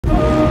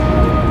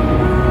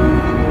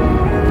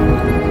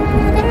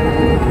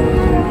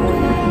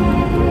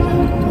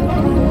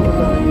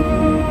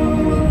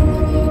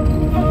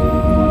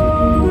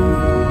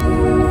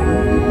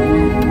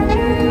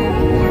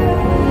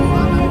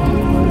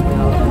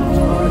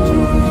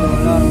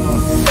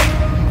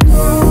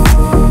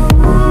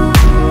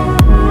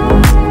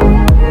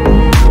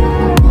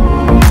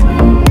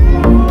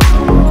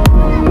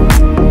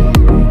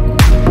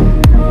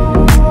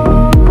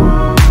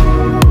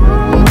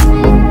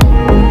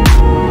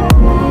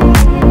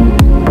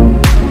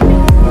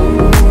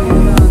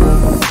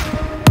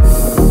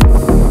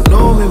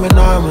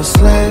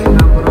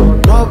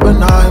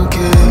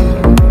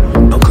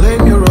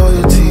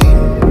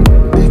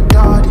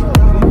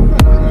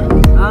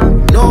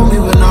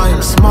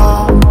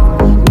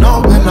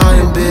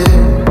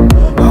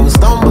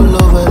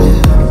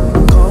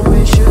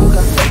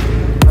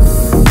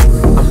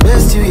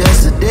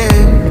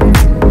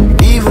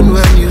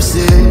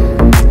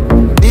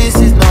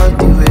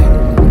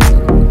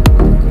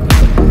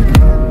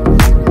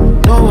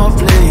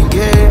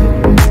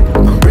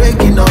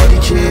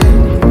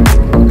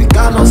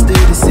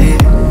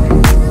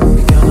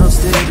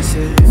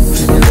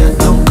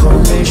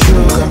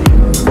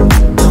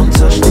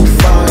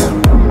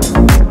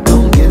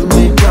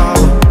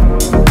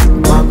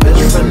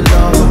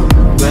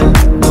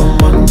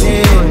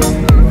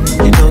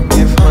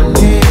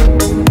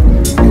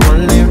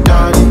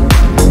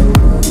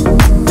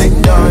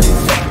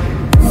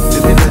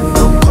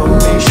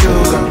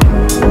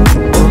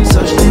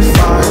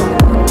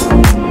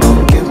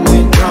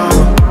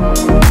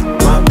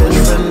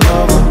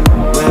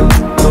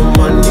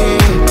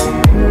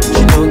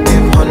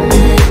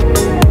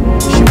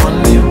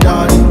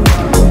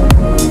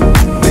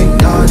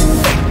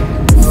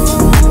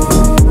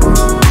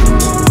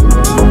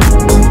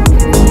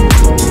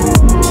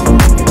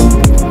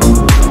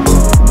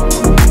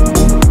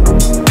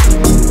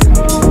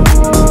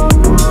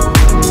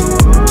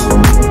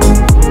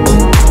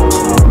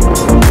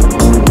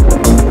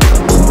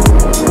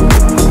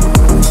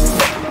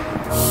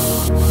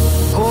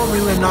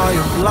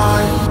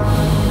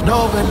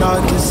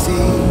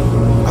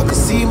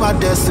my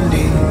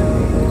destiny.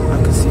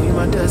 I can see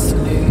my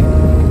destiny.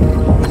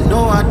 I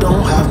know I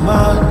don't have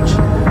much.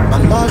 My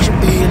love should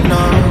be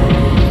enough.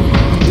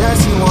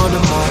 Yes, you want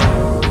the more.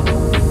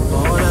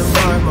 More than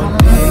my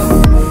money.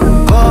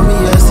 Call me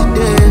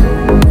yesterday.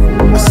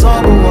 I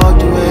saw but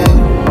walked away.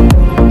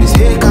 This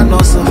hate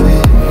cannot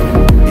survive.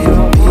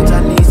 Even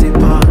Peter needs a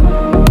pan.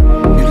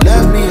 You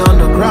left me on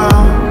the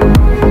ground.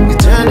 You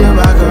turned it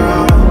back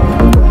around.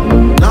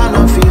 Now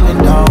I'm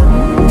feeling down.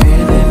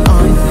 Feeling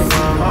on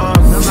my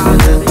arms.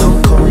 Feeling don't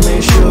call me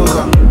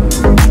sugar.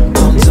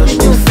 Don't touch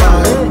the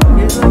fire.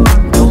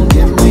 Don't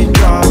give me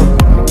drama.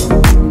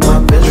 My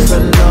best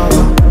friend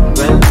lover.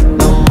 When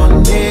no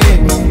money,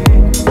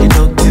 you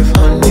don't give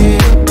honey.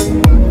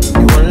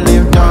 You wanna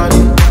live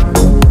daddy,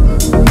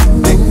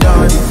 big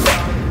daddy.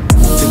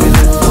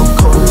 Feeling don't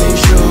call me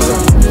sugar.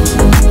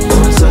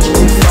 Don't touch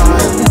the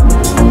fire.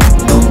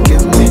 Don't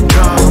give me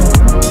drama.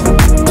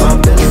 My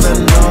best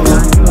friend lover.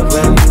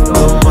 When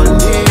no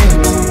money,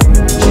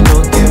 she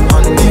don't give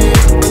honey.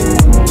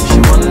 She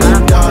wanna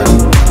live daddy,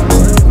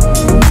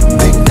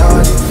 big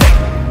daddy.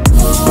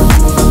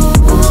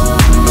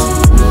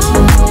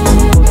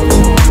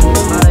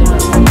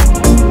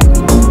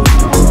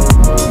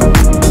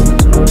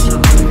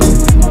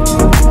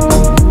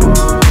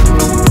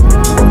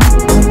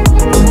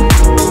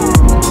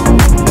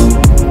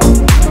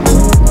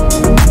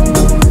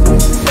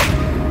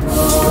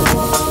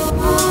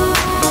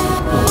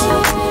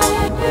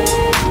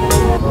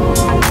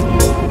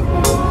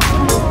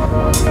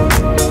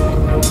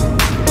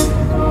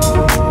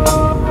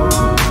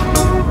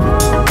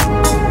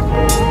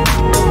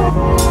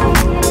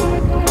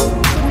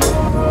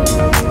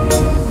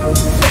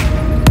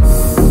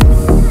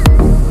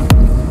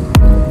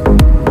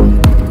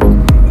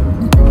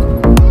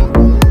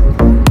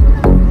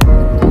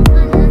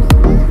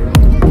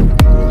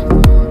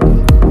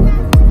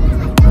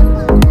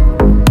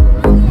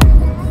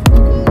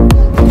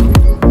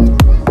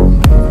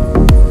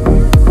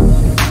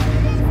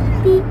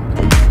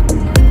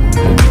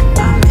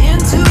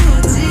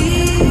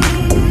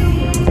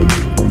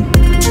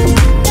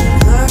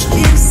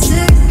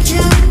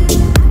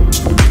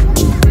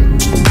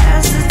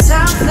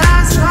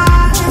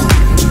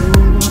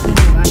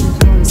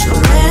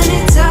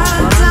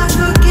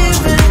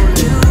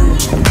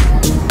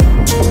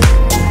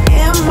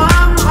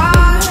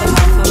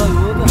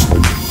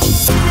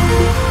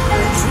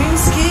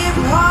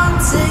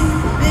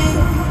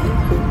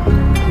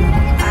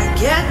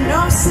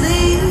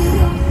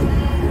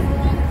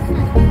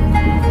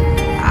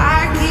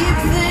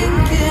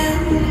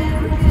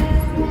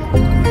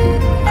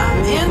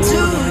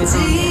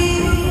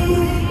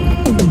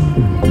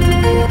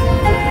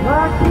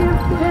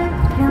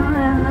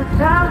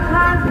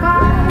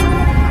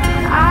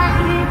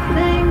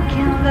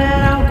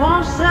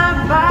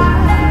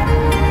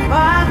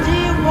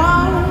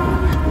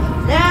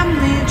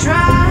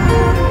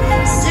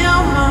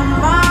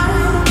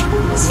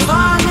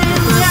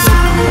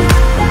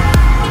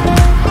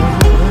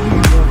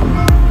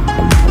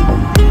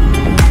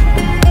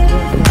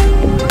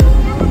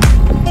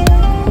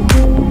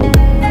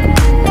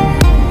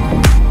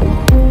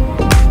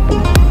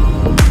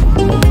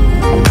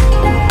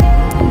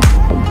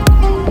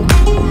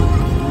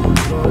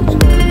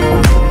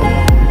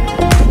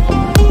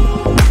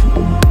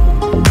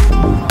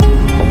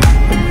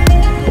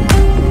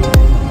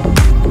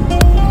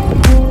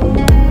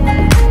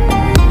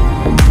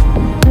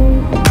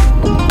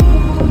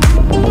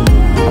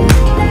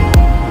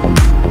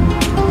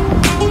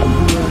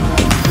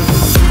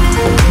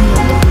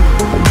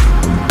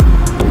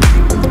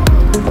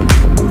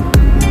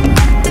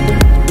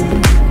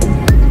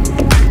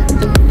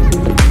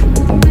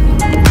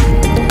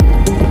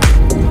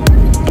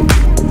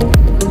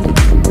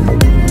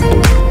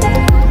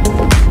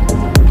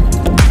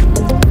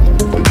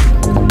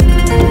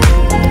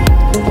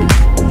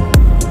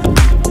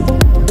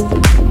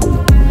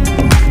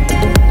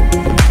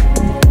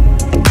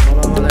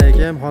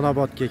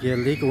 Xonobodga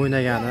keldik,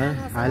 o'ynagani,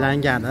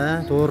 aylangani,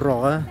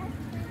 to'g'rirog'i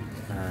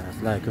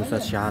sizlarga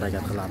ko'rsatishga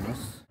harakat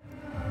qilamiz.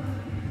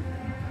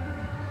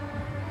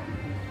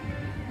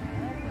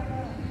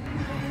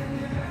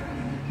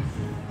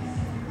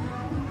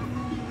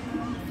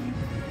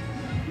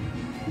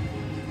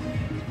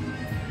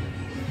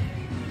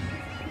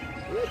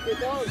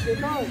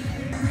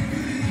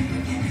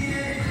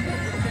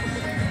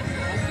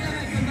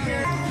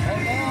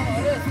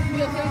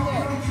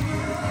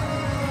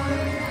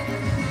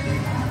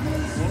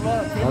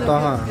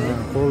 Otaha,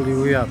 qo'l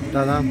yuvayapti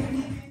dadam.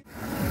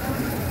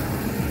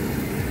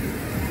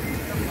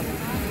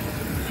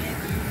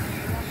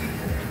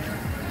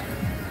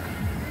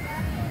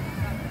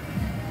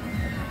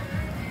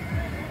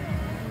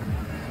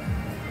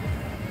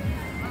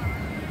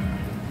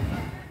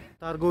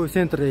 Targoviy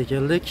sentriga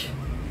keldik.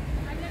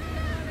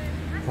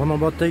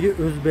 Xonoboddagi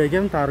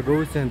O'zbegim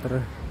targoviy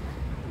sentri.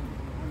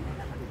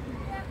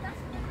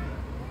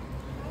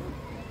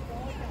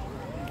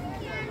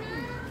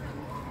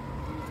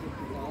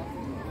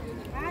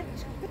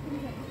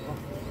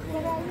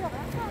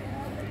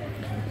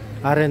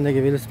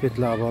 arendaga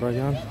velosipedlar bor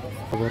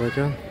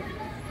ekan.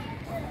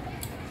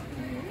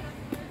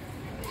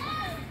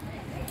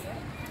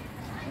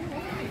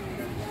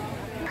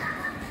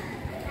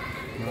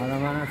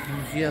 Mana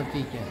suzishyapti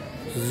ekan.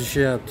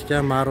 Suzishyapti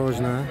ekan,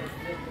 marojna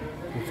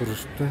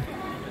o'tirishibdi.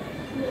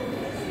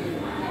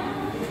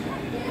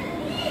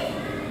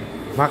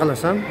 Nima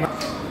qilasan?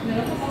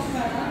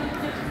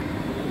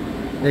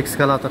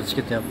 Eskalatorga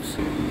ketyapmiz.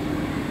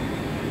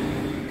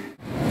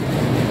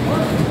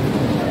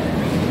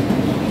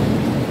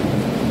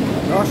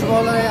 Yosh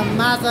bolalar ham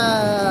maza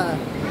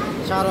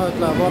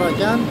sharoitlar bor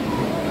ekan.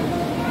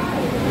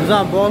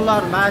 Bizam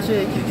bolalar mana shu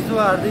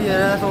kikivardi,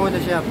 yana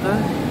o'ynashyapti.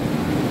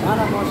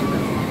 Mana mashina.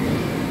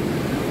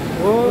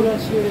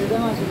 O'ynash kerakda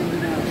mashina.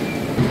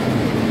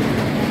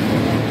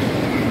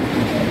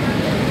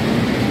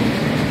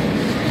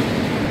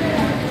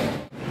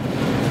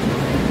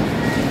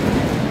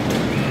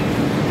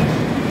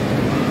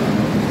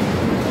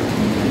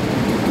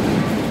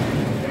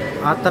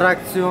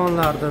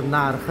 Attraksionlarning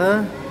narxi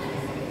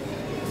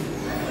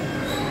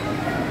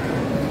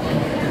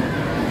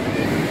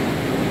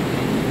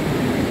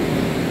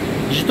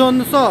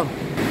jetonni sol.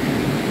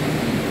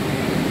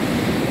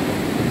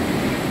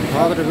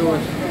 Hozir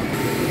bo'sh.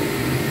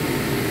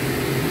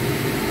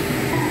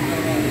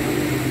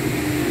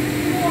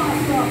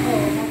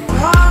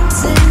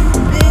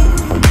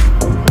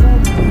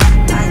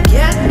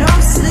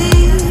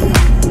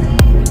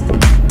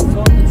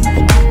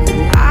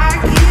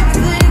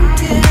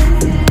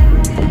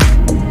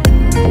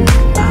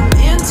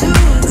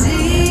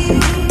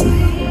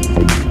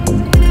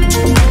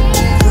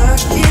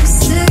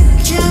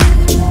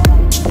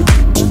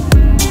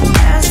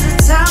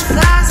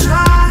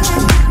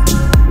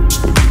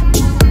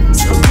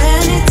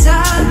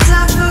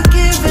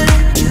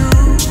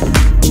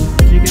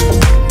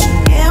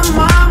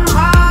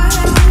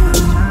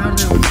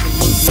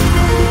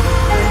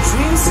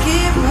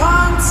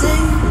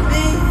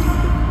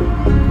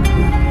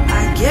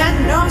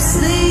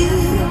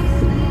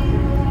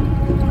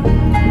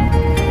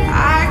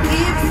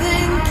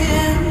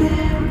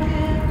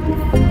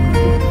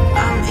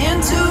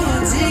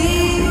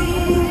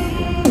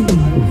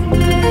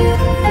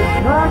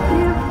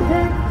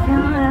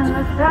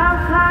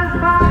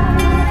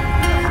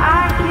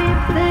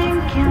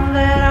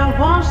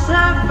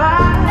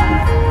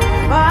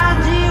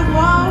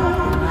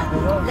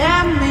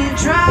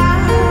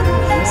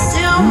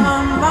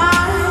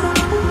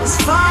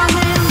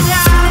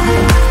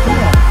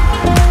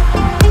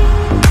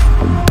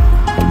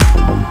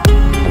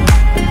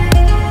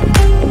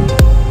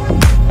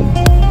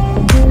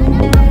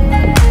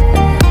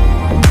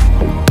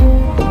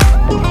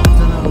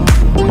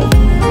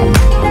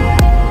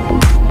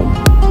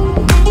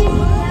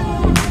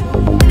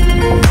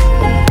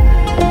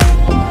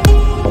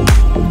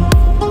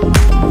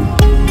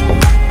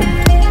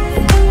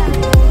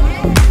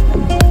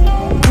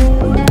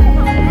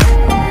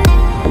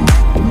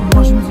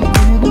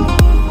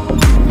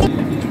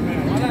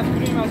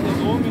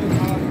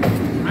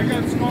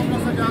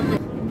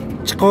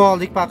 Chiqib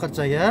oldik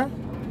Paqirchaga.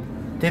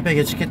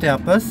 Tepaga chiqib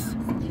ketyapmiz.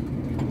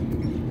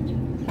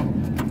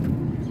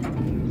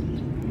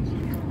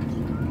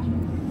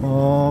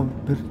 Hop,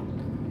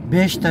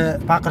 5 ta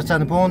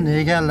Paqirchani polni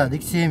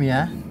egalladik,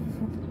 semya.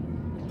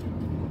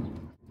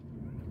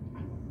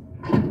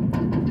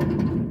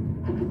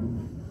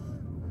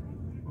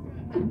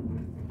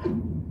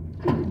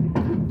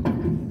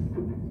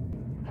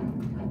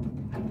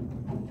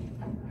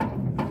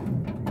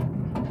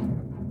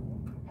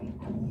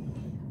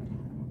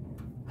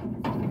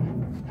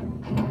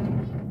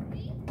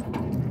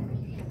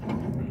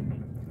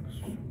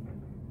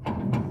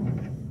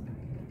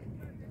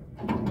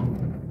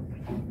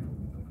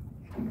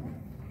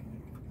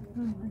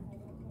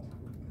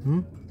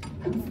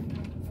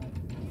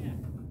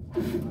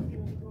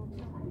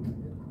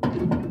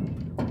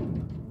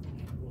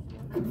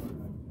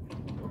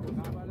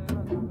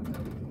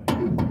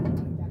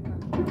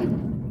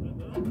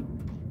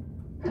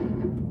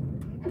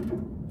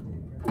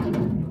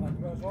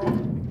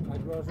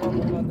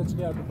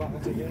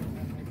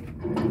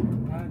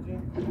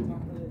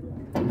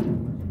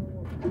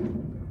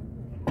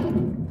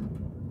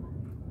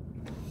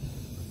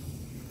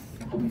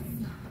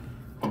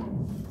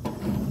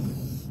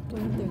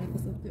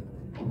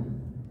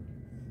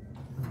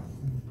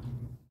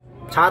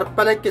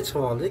 Charpalakka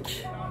chiqib oldik.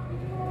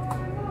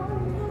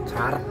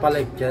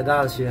 Charpalakka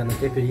dalshiyani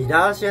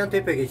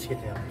tepaga chiqib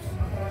ketyapmiz.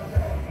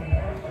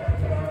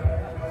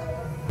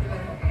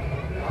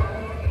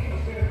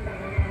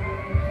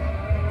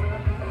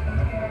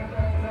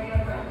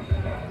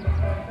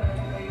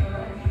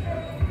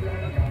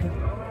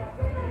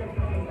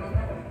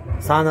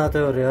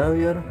 Sanatoriya bu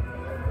yer.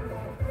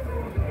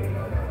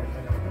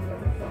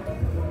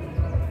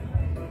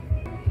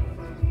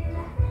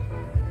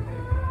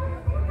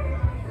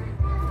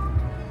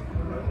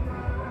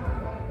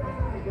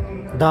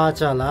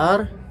 Dachalar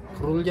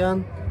qurilgan.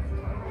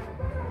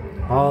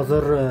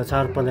 Hozir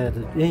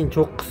Charpalakda eng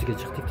cho'qqisiga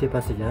chiqdik,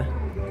 tepasiga.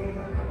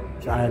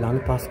 Shu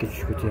aylanib pastga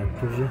tushib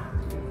ketyapti.